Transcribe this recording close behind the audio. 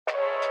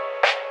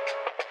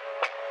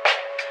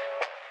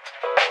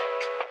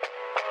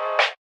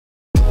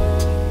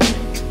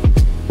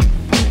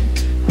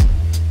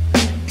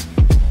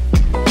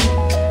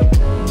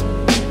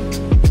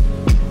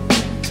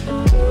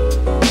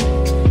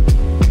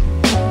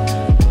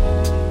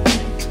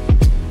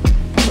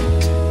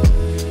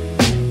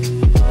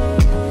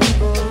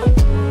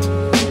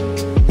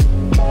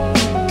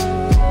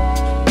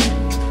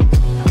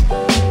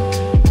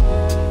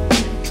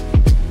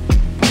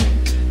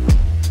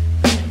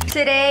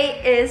Today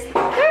is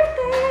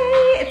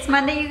Thursday. It's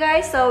Monday, you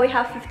guys, so we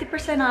have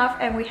 50% off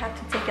and we have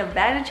to take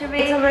advantage of it.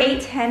 It's already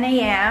 10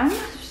 a.m.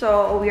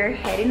 so we are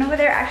heading over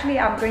there. Actually,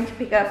 I'm going to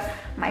pick up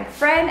my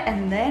friend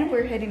and then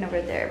we're heading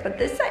over there. But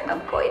this time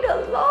I'm going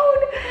alone.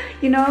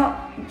 You know,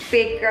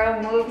 big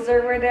girl moves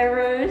or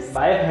whatever.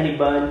 Bye, honey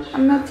bunch.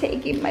 I'm not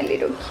taking my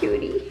little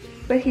cutie,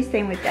 but he's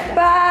staying with Dada.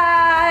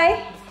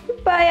 Bye.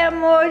 Bye,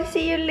 amor.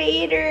 See you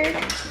later.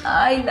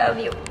 I love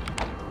you.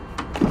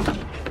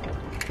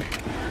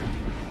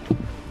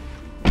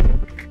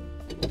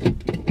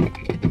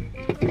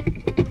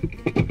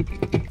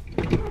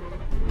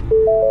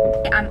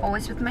 I'm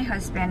always with my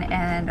husband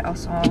and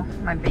also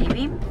my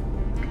baby.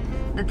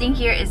 The thing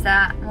here is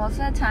that most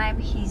of the time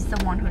he's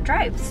the one who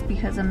drives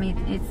because I mean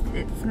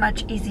it's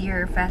much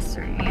easier,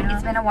 faster, you know.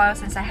 It's been a while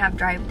since I have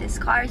driven this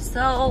car,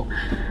 so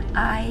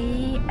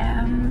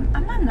I'm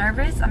not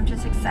nervous, I'm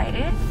just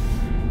excited.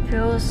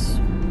 Feels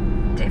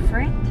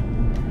different.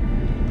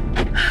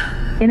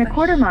 In a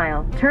quarter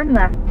mile, turn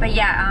left. But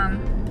yeah,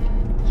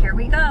 here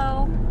we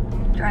go,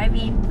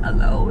 driving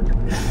alone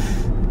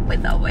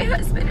without my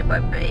husband and my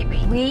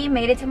baby. We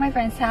made it to my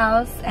friend's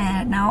house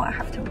and now I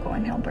have to go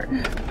and help her.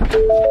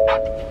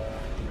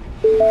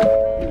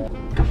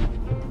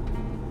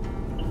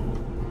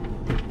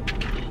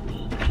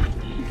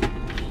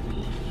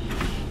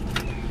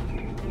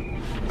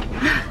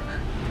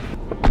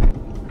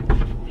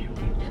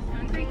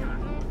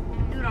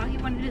 Dude, all he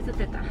wanted is a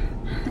teta.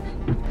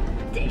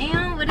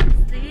 Damn, what is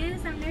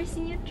this? I've never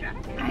seen you drive.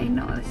 I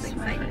know, this is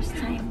my first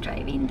time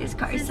driving this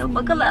car, so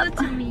buckle up.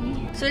 To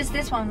me. So it's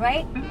this one,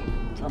 right?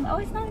 So, oh,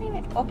 it's not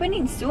even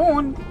opening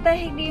soon. What the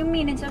heck do you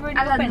mean? It's already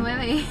open. A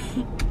las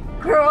 9.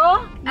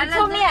 Girl, you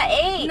told me at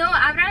 8. No,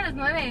 abren a las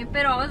 9,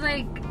 pero I was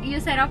like, you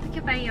said I'll pick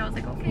it by you. I was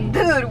like, okay.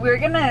 Dude, we're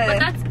gonna... But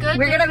that's good.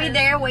 We're gonna be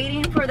there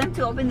waiting for them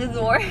to open the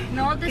door.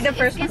 No, this the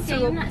first one is to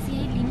que si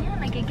hay línea,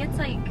 like it gets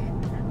like,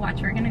 watch,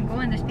 we're gonna go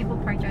and there's people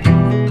parked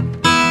driving.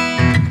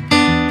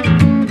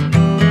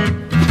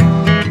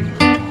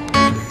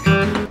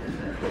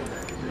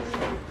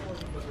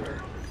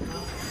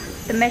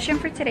 The mission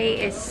for today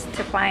is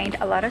to find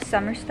a lot of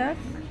summer stuff,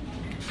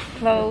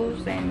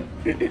 clothes and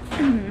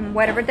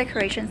whatever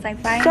decorations I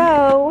find.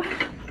 So,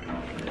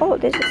 oh,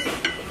 this is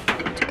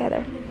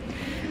together.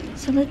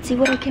 So let's see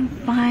what I can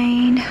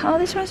find. Oh,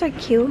 these ones are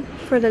cute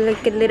for the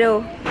like a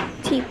little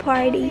tea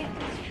party.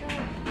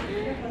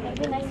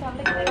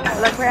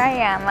 Look where I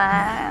am.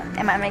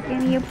 Am I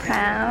making you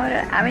proud?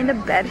 I'm in the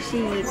bed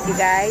sheets, you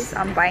guys.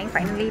 I'm buying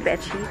finally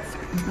bed sheets,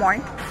 more,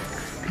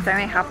 because I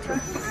may have to.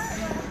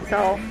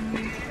 So.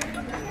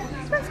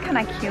 This one's kind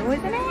of cute,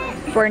 isn't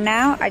it? For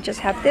now, I just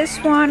have this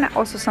one.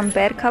 Also some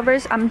bed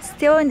covers. I'm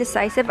still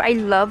indecisive. I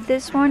love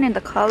this one and the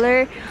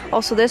color.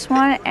 Also this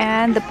one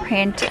and the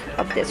print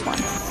of this one.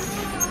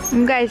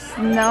 You guys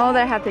know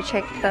that I have to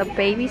check the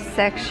baby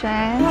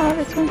section. Oh,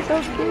 this one's so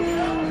cute.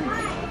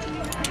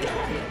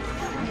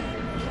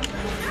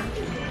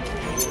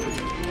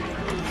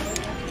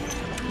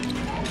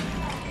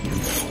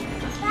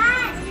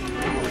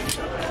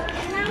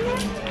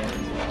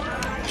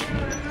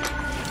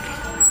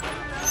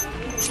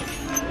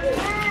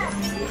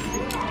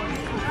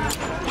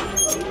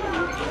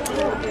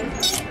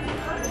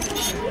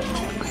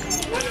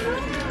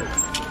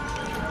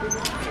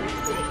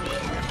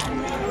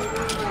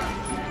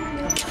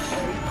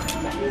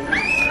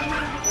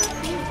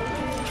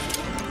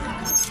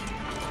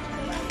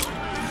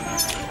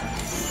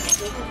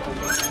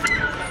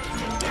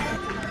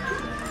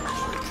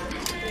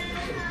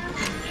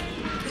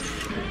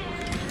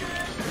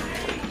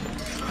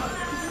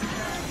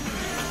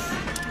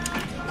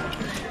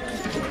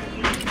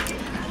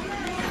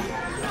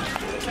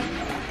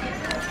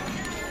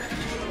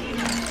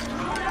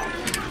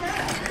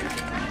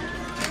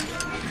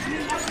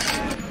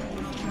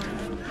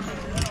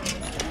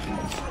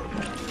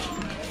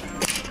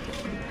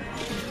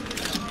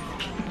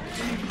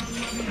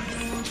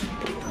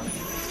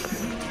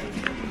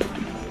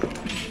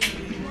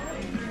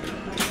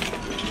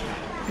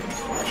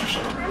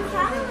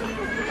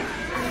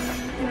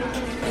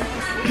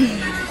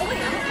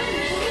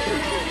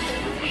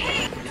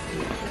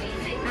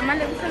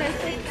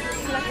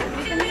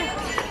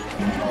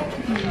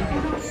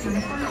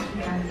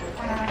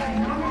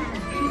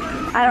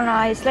 I don't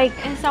know, it's like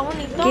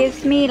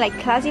gives me like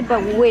classy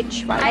but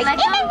witch vibe. I like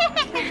that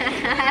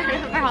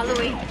for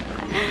Halloween.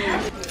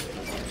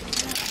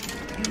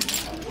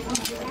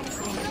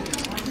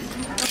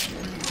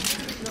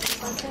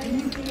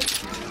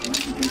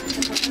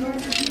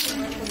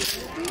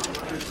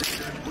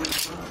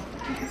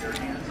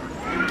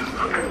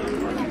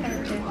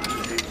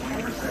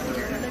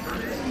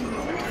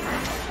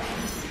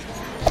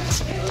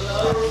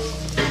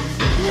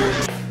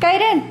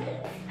 Kaiden!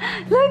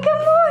 Look,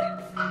 amor!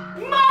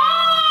 Ma!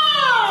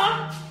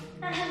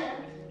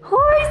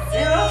 Horsey!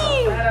 Yeah,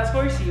 badass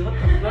horsey. What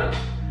the fuck?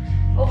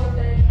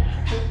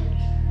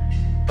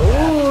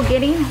 Ooh,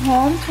 getting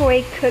home to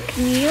a cooked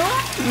meal.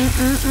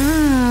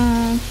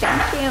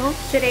 Thank you.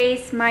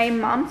 Today's my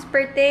mom's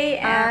birthday.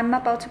 I'm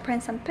about to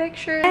print some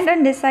pictures. And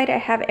on this side, I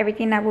have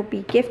everything I will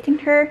be gifting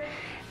her.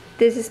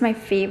 This is my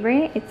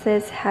favorite. It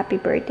says, "Happy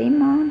birthday,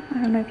 Mom."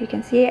 I don't know if you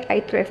can see it.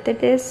 I thrifted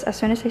this. As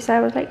soon as I saw it,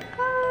 I was like,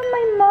 oh,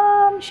 my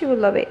mom. She would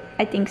love it.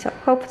 I think so.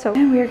 Hope so.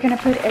 And we're gonna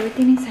put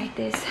everything inside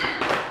this.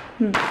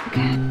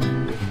 Okay.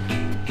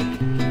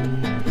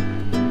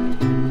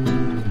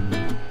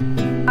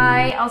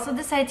 I also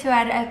decided to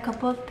add a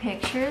couple of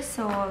pictures,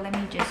 so let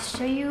me just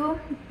show you.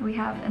 We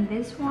have in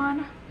this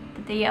one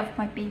the day of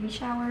my baby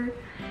shower,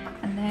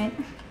 and then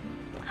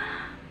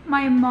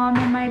my mom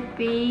and my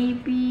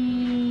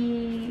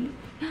baby.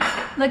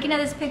 Looking at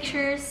these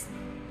pictures,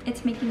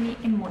 it's making me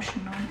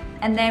emotional.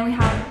 And then we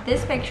have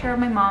this picture of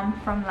my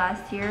mom from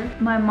last year,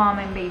 my mom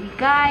and baby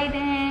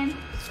guidance.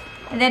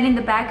 And then in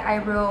the back I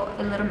wrote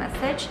a little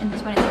message, and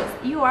this one it says,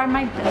 "You are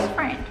my best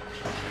friend."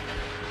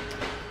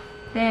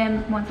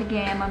 Then once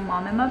again, my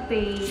mom and my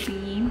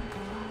baby,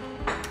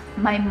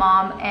 my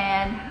mom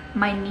and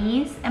my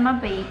niece and my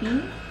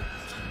baby,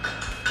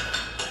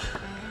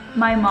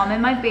 my mom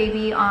and my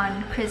baby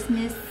on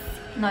Christmas.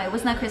 No, it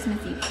was not Christmas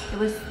Eve. It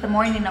was the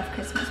morning of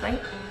Christmas, right?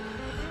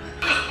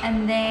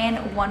 And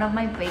then one of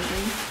my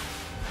babies,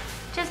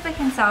 just by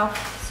himself,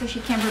 so she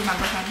can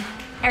remember him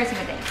every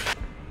single day.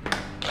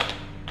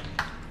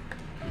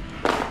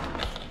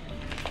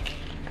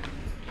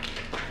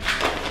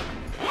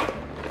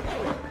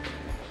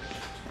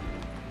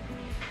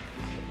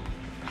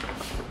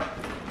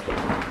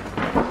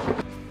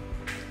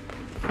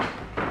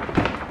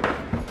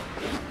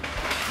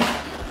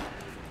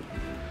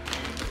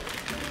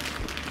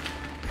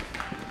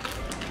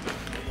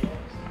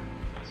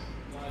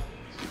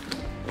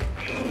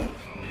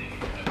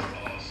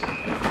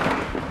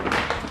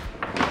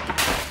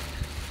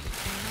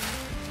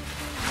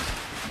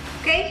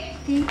 Okay,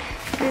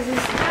 this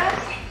is done,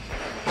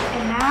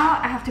 and now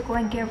I have to go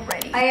and get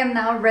ready. I am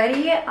now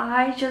ready.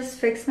 I just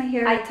fixed my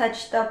hair. I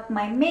touched up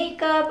my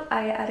makeup.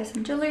 I added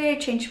some jewelry,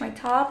 changed my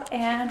top,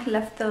 and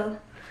left the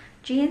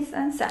jeans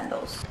and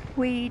sandals.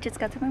 We just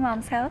got to my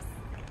mom's house.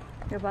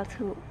 We're about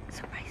to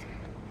surprise her.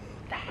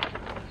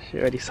 She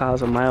already saw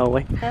us a mile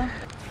away.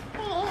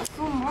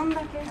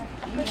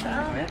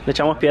 ¿Le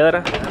echamos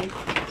piedra?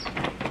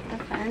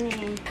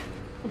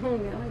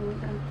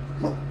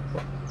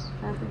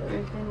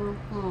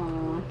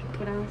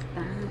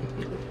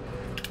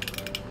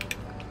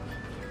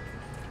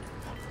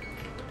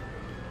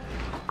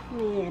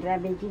 Mira,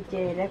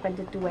 bellillera,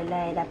 cuando tu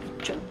abuela era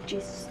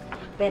pichochis,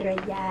 pero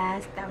ya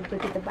está un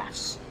poquito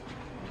más.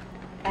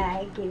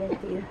 Ay, qué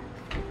divertido.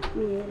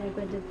 Mira,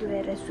 cuando tú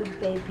eres su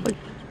baby.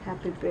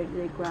 Happy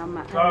birthday,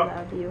 grandma. I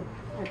love you.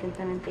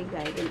 Atentamente,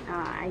 Gaiden.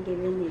 Ay, qué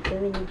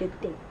bonito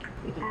te.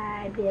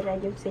 Ay, mira,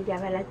 yo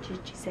sellaba las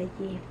chichis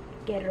allí.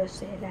 Qué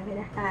rosera,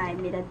 ¿verdad? Ay,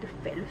 mira tus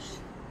pelos.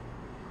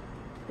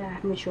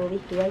 Mucho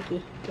visto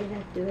aquí. Mira,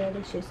 tú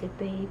eres ese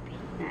baby.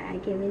 Ay,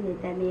 qué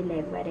bonita mi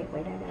lengua.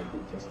 Recuerda las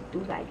dichas y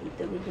tu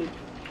gallito, mi niño.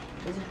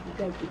 Ese es tu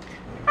gallito.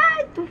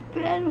 Ay, tus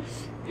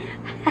pelos.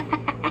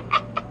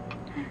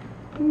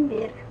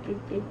 Mira, qué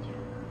chicho.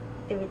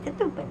 Te vete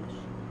tus pelos.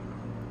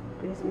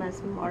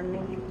 Christmas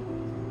morning.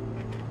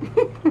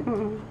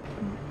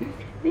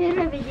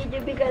 Mira, mi niño,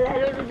 me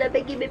calaron una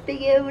vez que me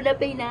pegué una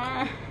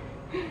peinada.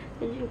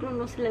 Yo creo que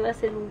no se le va a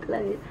hacer nunca la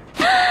vida.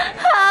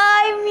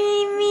 Hi,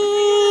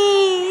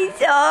 Mimi!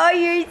 Oh,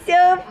 you're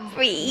so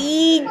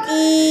pretty!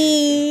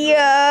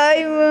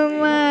 Hi,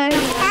 Mama!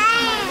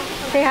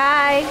 Say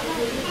hi!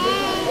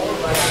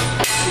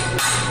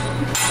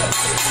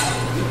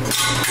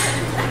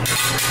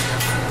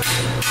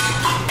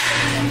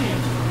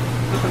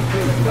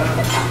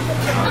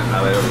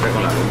 A ver, ahorita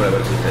con la lumbre, a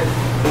ver si se...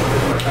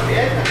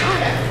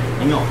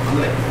 Niño,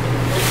 ándale.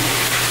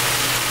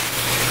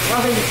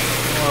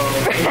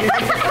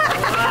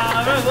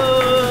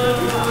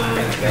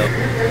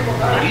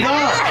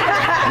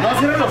 No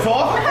cierres los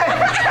ojos.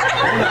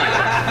 Una,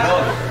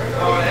 dos.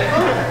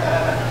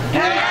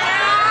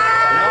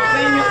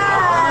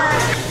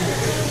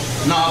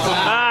 No,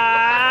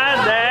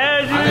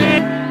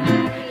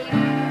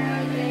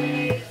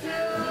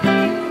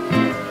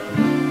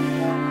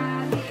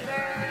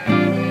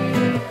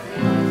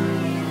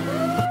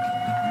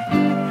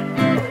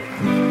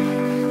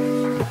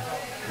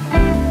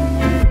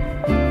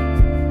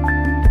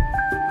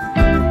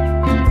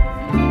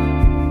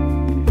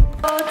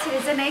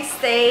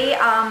 Day.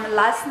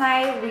 Last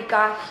night we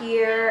got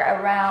here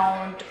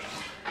around,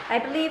 I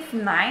believe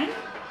 9,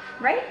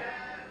 right?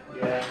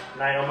 Yeah,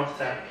 9, almost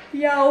 10.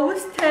 Yeah,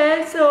 almost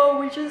 10. So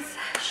we just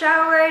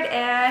showered,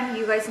 and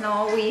you guys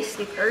know we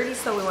sleep early,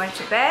 so we went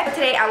to bed. But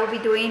today I will be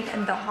doing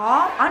the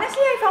haul.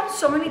 Honestly, I found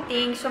so many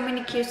things, so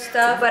many cute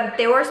stuff, but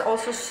there was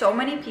also so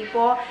many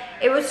people.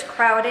 It was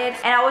crowded,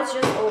 and I was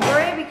just over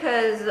it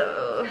because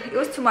it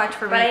was too much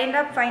for me. But I ended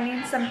up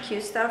finding some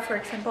cute stuff. For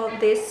example,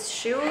 this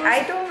shoe.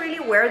 I don't really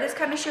wear this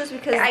kind of shoes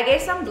because I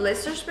get some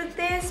blisters with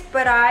this,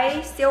 but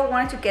I still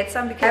wanted to get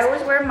some because I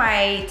always wear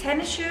my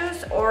tennis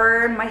shoes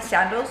or my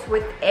sandals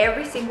with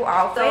every single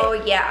outfit. So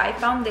yeah, I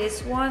found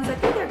these ones. I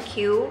think they're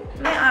cute.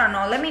 I don't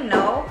know, let me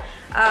know.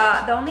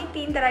 The only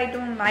thing that I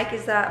don't like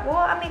is that, well,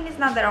 I mean, it's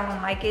not that I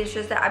don't like it, it's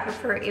just that I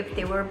prefer if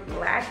they were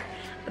black.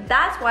 But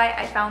that's why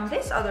I found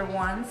these other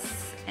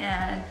ones,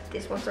 and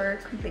these ones are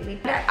completely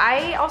black.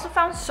 I also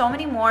found so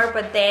many more,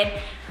 but then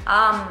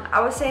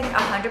I wasn't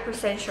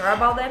 100% sure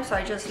about them, so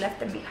I just left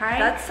them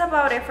behind. That's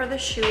about it for the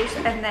shoes.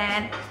 And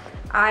then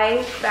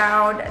I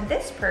found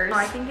this purse.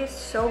 I think it's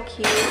so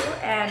cute,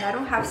 and I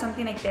don't have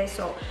something like this,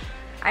 so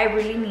I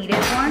really needed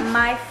one.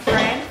 My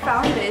friend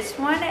found this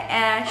one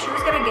and she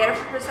was gonna get it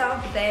for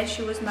herself, but then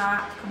she was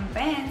not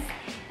convinced,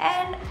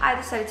 and I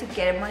decided to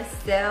get it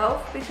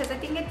myself because I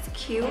think it's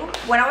cute.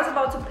 When I was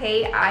about to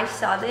pay, I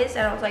saw this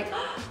and I was like,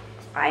 oh,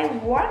 I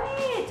want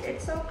it.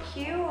 It's so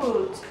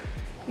cute.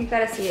 You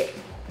gotta see it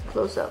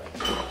close up.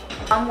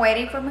 I'm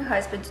waiting for my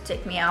husband to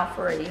take me out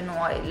for, you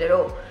know, a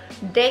little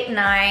date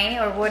night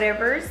or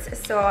whatever.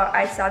 So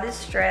I saw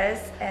this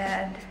dress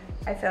and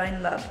I fell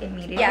in love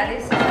immediately. Yeah,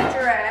 this is the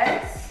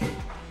dress.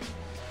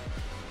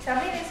 Tell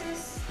me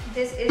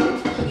this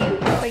isn't cute.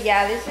 But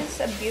yeah, this is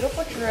a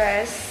beautiful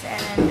dress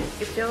and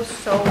it feels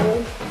so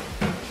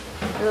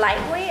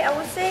lightweight, I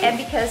would say. And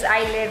because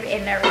I live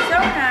in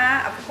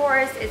Arizona, of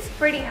course, it's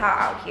pretty hot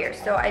out here.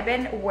 So I've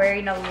been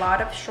wearing a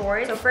lot of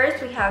shorts. So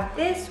first we have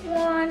this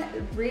one,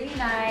 really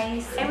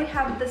nice. And we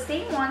have the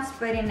same ones,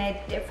 but in a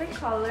different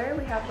color.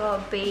 We have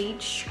a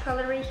beige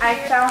color right here. I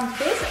found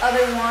these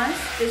other ones.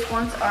 These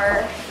ones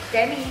are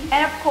denim.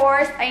 And of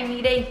course, I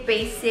need a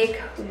basic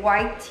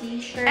white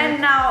t-shirt.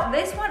 And now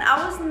this one,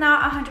 I was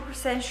not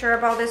 100% sure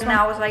about this one.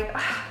 I was like,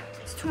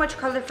 it's too much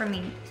color for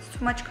me.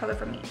 Much color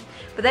for me.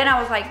 But then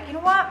I was like, you know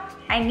what,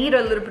 I need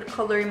a little bit of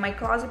color in my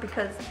closet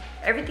because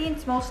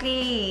everything's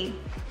mostly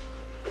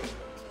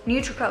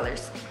neutral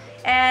colors,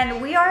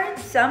 and we are in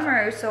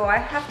summer, so I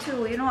have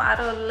to, you know, add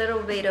a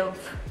little bit of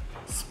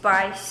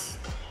spice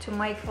to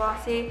my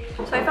closet.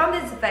 So I found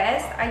this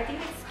vest. I think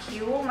it's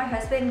cute. My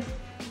husband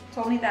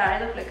told me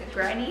that I look like a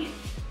granny.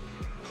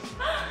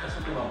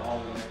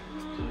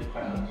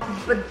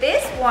 But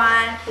this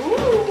one,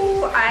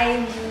 ooh,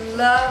 I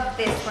love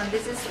this one.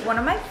 This is one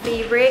of my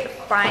favorite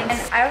finds.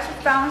 And I also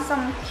found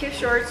some cute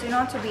shorts, you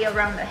know, to be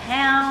around the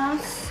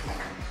house.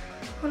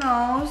 Who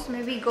knows,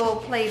 maybe go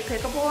play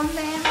pickleball on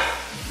them.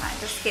 Nah,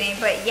 just kidding.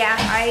 But yeah,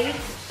 I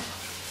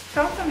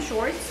found some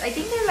shorts. I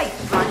think they're like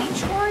running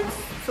shorts,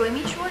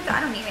 swimming shorts,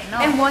 I don't even know.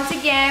 And once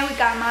again, we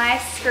got my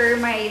skirt,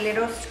 my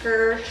little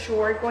skirt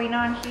short going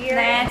on here.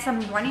 Then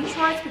some running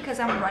shorts because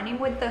I'm running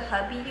with the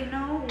hubby, you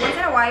know. Once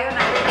in a while,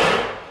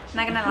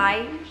 not gonna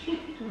lie,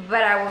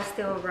 but I will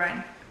still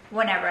run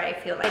whenever I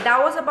feel like.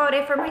 That was about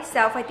it for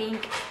myself. I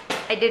think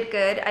I did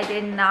good. I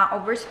did not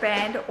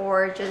overspend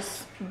or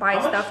just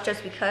buy stuff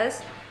just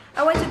because.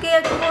 I went to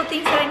get a couple of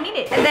things that I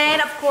needed. And then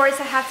of course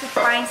I have to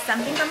find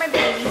something for my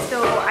baby,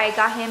 so I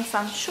got him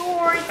some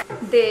shorts.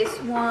 This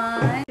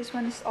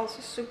one is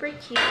also super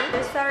cute.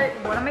 These are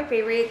one of my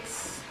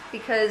favorites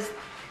because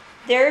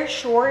they're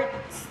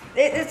shorts.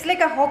 It's like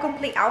a whole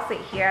complete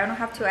outfit here. I don't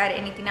have to add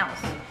anything else.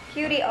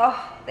 Cutie.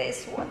 Oh,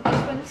 this one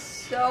is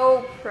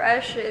so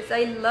precious.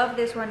 I love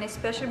this one,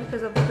 especially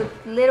because of the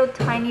little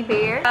tiny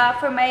bear.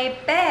 For my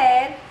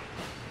bed,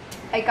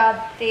 I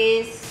got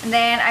this, and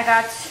then I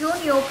got 2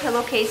 new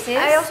pillowcases.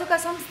 I also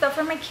got some stuff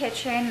for my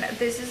kitchen.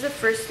 This is the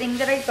first thing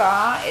that I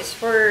got. It's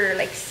for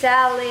like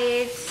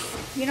salads,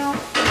 you know,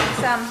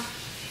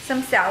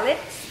 some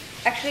salads.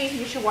 Actually,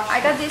 you should watch. I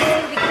got this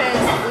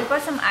because we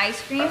bought some ice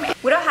cream.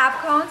 We don't have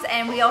cones,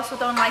 and we also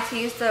don't like to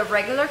use the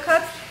regular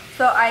cups.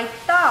 So I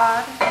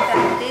thought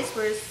that this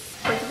was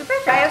going to be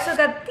perfect. I also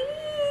got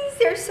these.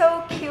 They're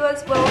so cute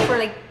as well for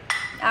like,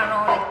 I don't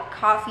know, like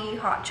coffee,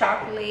 hot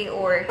chocolate,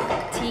 or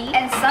tea.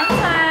 And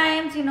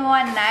sometimes, you know,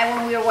 at night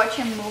when we are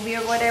watching a movie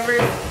or whatever,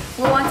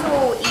 we want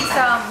to eat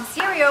some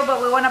cereal,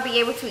 but we want to be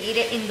able to eat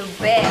it in the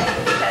bed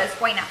because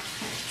why not?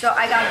 So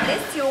I got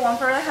this too, one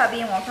for the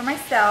hubby and one for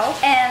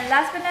myself. And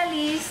last but not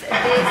least,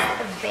 this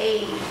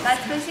vase.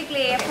 That's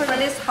basically it for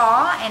this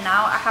haul, and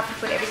now I have to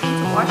put everything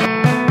to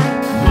wash.